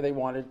whomever they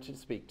wanted to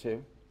speak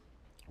to,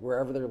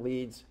 wherever their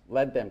leads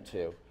led them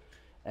to,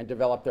 and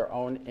developed their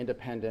own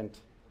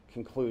independent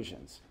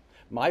conclusions.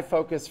 My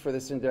focus for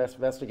this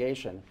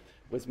investigation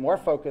was more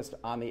focused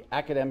on the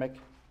academic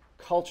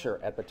culture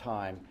at the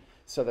time,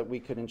 so that we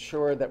could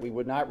ensure that we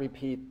would not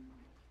repeat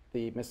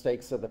the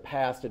mistakes of the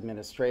past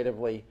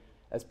administratively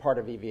as part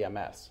of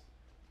EVMS.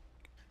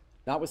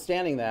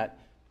 Notwithstanding that,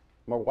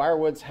 McGuire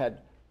Woods had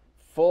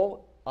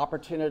full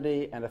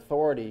opportunity and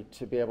authority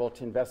to be able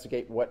to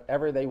investigate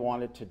whatever they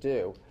wanted to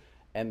do,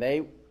 and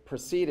they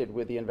proceeded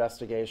with the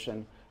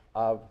investigation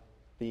of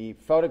the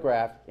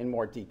photograph in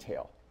more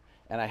detail.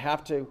 And I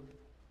have to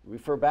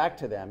refer back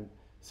to them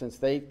since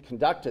they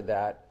conducted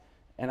that,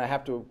 and I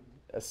have to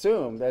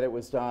assume that it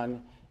was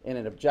done in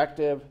an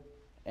objective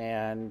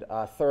and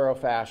thorough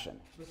fashion.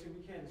 But see,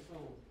 we can't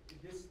assume.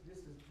 This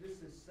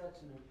is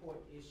such an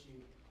important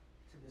issue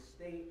to the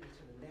state and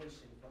to the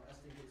nation for us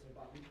to get to the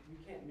bottom.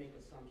 We can't make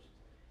assumptions.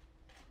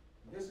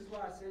 This is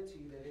why I said to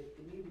you that it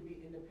needs to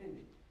be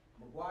independent.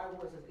 McGuire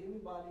Woods, has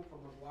anybody from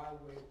McGuire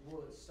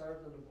Woods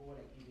served on the board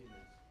at EVMS?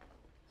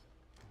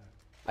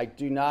 I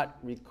do not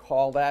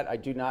recall that. I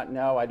do not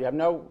know. I have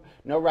no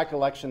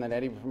recollection that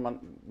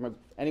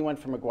anyone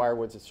from McGuire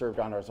Woods has served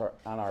on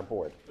our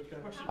board.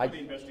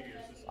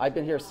 I've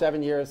been here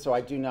 7 years, so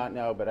I do not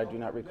know, but I do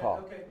not recall.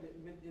 Okay,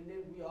 and then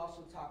we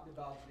also talked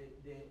about,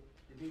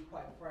 to be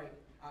quite frank,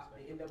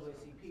 the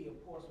NAACP,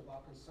 of course,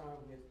 about concern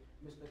with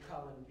Mr.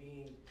 Cullen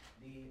being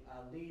the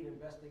lead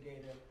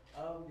investigator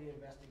of the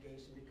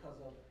investigation because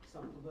of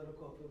some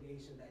political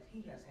affiliation that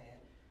he has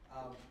had.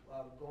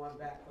 Going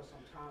back for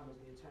some time as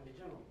the Attorney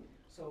General.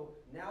 So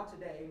now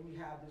today we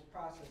have this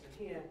process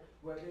again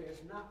where there is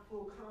not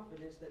full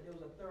confidence that there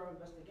was a thorough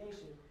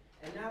investigation,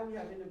 and now we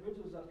have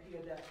individuals up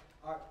here that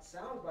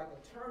sounds like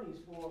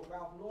attorneys for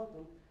Ralph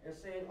Northam and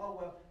saying, oh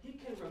well, he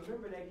can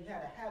remember that he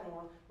had a hat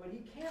on, but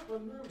he can't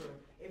remember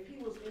if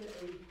he was in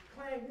a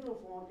Klan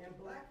uniform and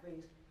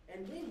blackface.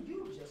 And then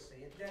you just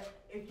said that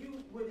if you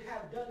would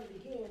have done it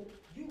again,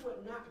 you would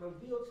not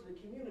reveal to the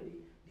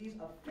community these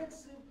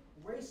offensive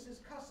racist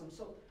customs.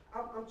 So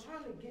I'm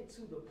trying to get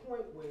to the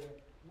point where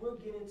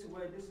we're getting to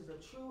where this is a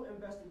true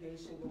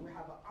investigation, where we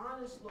have an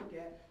honest look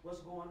at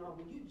what's going on.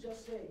 But you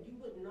just said you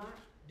would not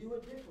do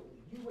it differently.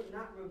 You would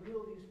not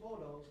reveal these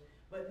photos,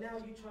 but now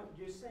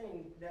you're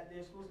saying that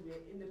there's supposed to be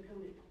an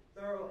independent,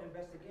 thorough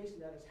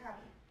investigation that has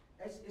happened.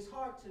 It's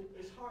hard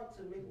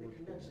to make the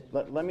connection.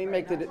 Let me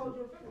make the. I told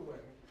you in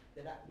February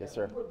that yes,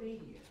 sir. we would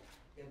be here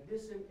if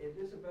this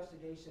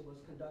investigation was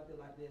conducted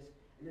like this,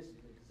 and this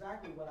is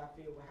exactly what I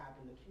feel will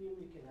happen. The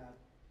community can have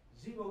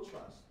zero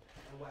trust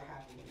in what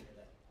happened here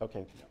today.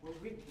 Okay.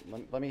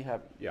 Let me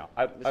have. Yeah,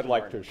 I'd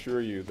like to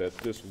assure you that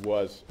this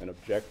was an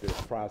objective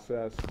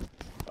process.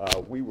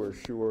 We were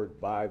assured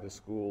by the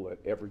school at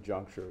every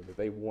juncture that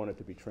they wanted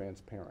to be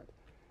transparent.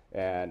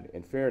 And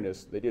in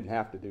fairness, they didn't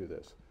have to do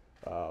this.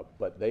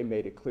 But they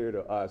made it clear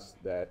to us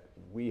that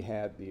we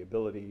had the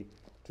ability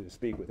to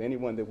speak with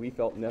anyone that we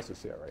felt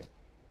necessary,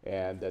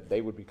 and that they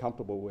would be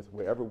comfortable with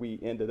wherever we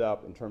ended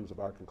up in terms of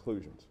our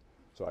conclusions.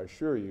 So I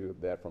assure you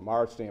that from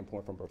our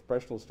standpoint, from a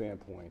professional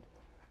standpoint,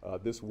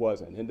 this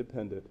was an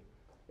independent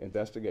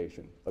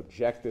investigation,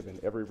 objective in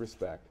every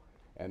respect,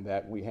 and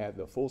that we had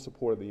the full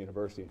support of the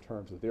university in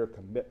terms of their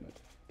commitment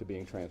to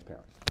being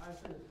transparent.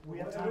 We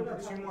have time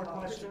for 2 more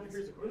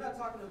questions. We're not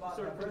talking about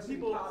for the diversity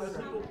people, policy.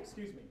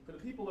 excuse me, for the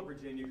people of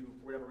Virginia who,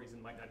 for whatever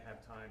reason, might not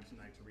have time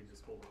tonight to read this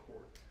full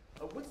report,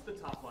 what's the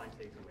top line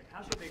takeaway?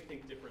 How should they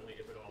think differently,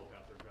 if at all,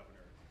 about their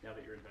governor now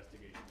that your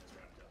investigation is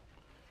wrapped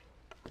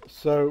up?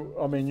 So,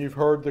 I mean, you've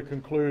heard the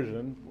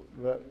conclusion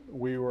that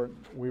we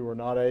were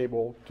not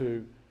able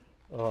to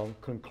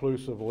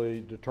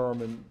conclusively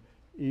determine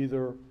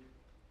either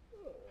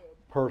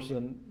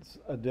person's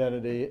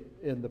identity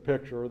in the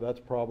picture. That's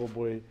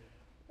probably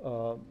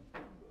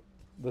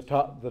the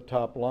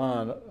top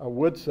line. I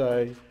would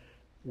say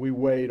we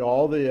weighed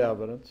all the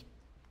evidence.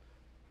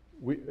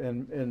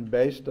 And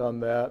based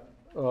on that,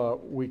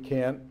 we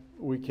can't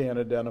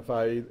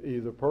identify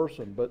either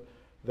person, but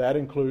that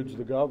includes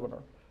the governor.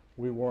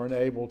 We weren't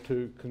able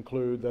to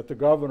conclude that the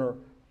governor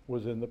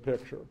was in the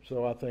picture.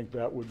 So I think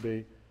that would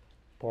be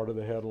part of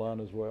the headline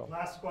as well.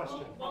 Last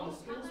question. From the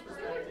school's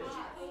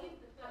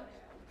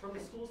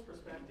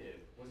perspective,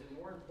 was it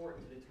more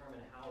important to determine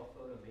how a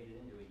photo made it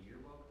into a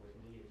yearbook with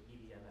the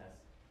EVMS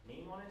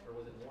name on it, or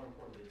was it more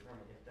important to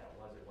determine if that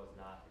was or was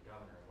not the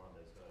governor in one of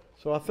those photos?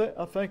 So I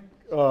think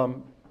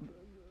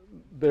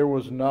there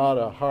was not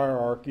a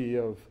hierarchy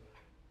of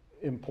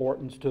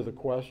importance to the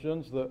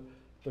questions.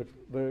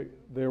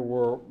 There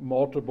were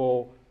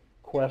multiple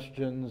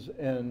questions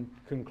and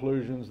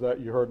conclusions that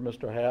you heard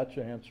Mr. Hatch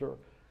answer.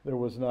 There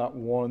was not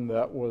one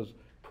that was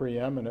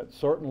preeminent.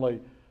 Certainly,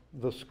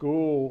 the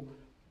school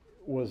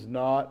was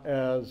not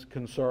as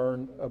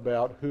concerned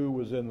about who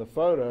was in the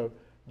photo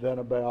than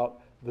about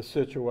the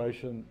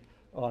situation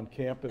on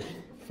campus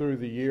through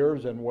the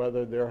years and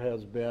whether there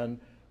has been,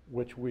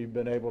 which we've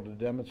been able to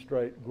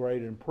demonstrate,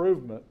 great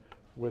improvement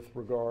with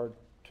regard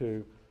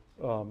to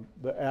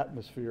the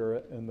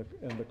atmosphere and the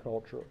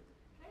culture.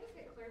 Can I just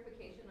get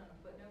clarification on a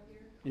footnote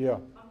here? Yeah.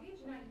 On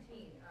page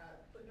 19,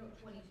 footnote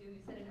 22,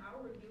 you said in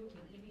our review of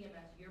the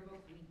EVMS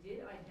yearbooks, we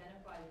did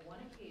identify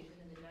one occasion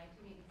in the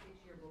 1986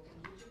 yearbook in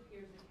which it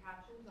appears the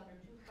captions under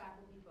two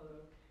faculty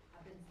photos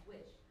have been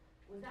switched.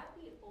 Was that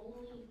the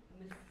only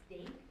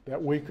mistake?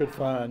 That we could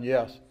find,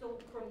 yes. So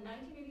from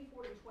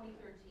 1984 to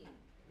 2013,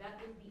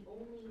 that was the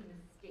only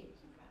mistake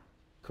you found?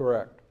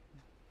 Correct.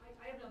 I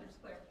have another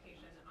just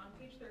clarification. On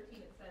page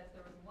 13, it says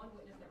there was one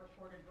witness that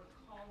reported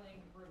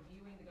recalling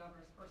reviewing the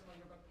governor's personal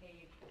yearbook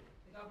page.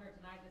 The governor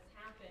denied this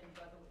happened,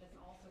 but the witness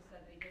also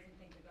said that he doesn't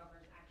think the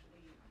governor's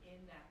actually in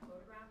that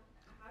photograph.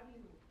 How do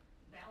you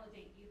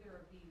validate either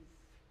of these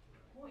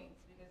points?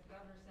 Because the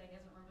governor's saying he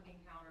doesn't remember the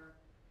encounter.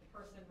 The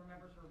person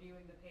remembers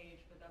reviewing the page,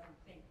 but doesn't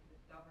think the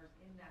governor's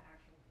in that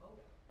actual photo.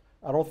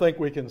 I don't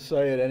think we can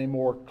say it any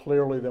more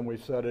clearly than we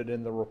said it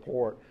in the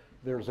report.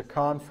 There's a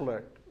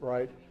conflict,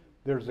 right?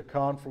 There's a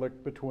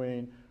conflict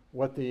between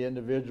what the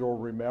individual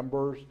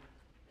remembers.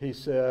 He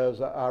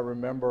says, I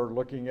remember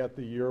looking at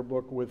the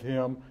yearbook with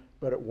him,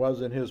 but it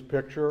wasn't his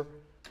picture.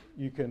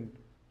 You can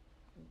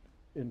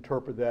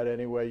interpret that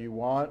any way you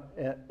want.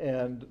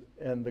 And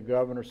the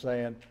governor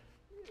saying,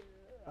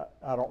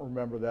 I don't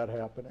remember that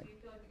happening. Do you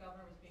feel like the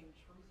governor was being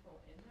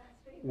truthful in that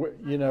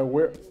statement? You know,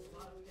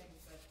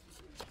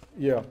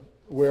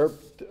 we're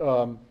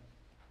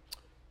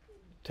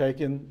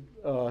taking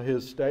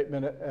his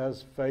statement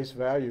as face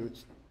value.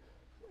 It's,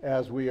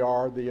 as we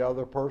are the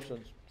other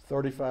persons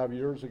 35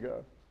 years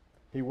ago.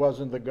 He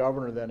wasn't the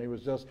governor then. He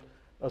was just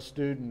a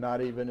student,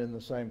 not even in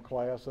the same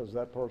class as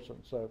that person.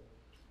 So,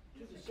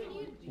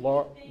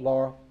 Laura?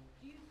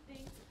 Do you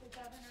think the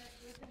governor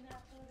is in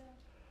that photo?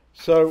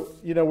 So,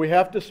 you know, we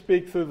have to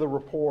speak through the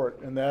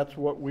report, and that's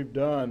what we've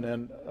done.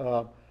 And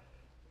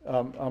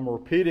I'm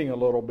repeating a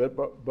little bit,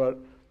 but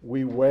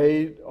we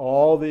weighed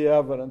all the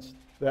evidence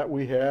that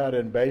we had,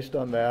 and based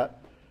on that,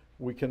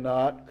 we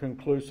cannot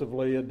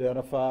conclusively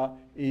identify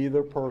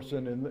either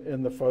person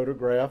in the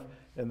photograph,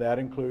 and that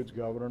includes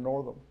Governor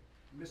Northam.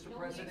 Mr.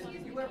 President,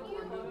 did you ever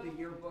remove the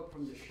yearbook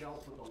from the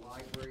shelf of the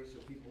library so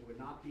people would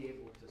not be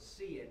able to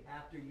see it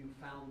after you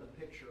found the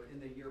picture in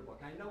the yearbook?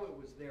 I know it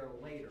was there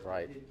later.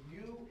 Right. Did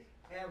you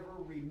ever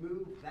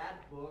remove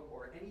that book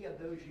or any of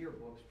those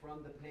yearbooks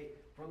from the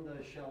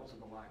shelves of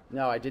the library?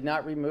 No, I did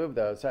not remove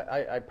those.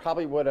 I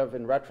probably would have,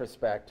 in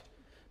retrospect,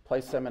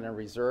 placed them in a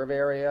reserve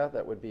area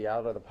that would be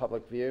out of the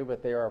public view,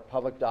 but they are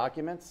public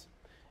documents,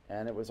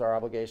 and it was our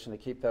obligation to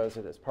keep those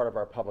as part of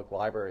our public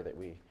library that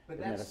we administer.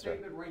 But that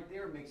statement right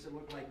there makes it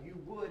look like you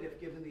would,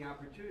 if given the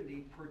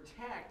opportunity,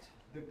 protect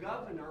the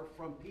governor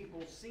from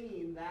people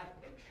seeing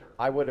that picture.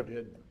 I would have.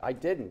 I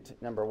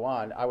didn't. Number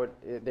one,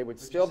 they would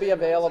still be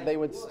available. They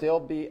would still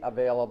be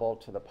available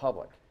to the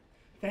public.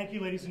 Thank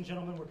you, ladies and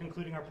gentlemen. We're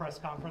concluding our press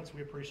conference.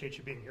 We appreciate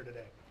you being here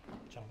today,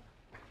 gentlemen.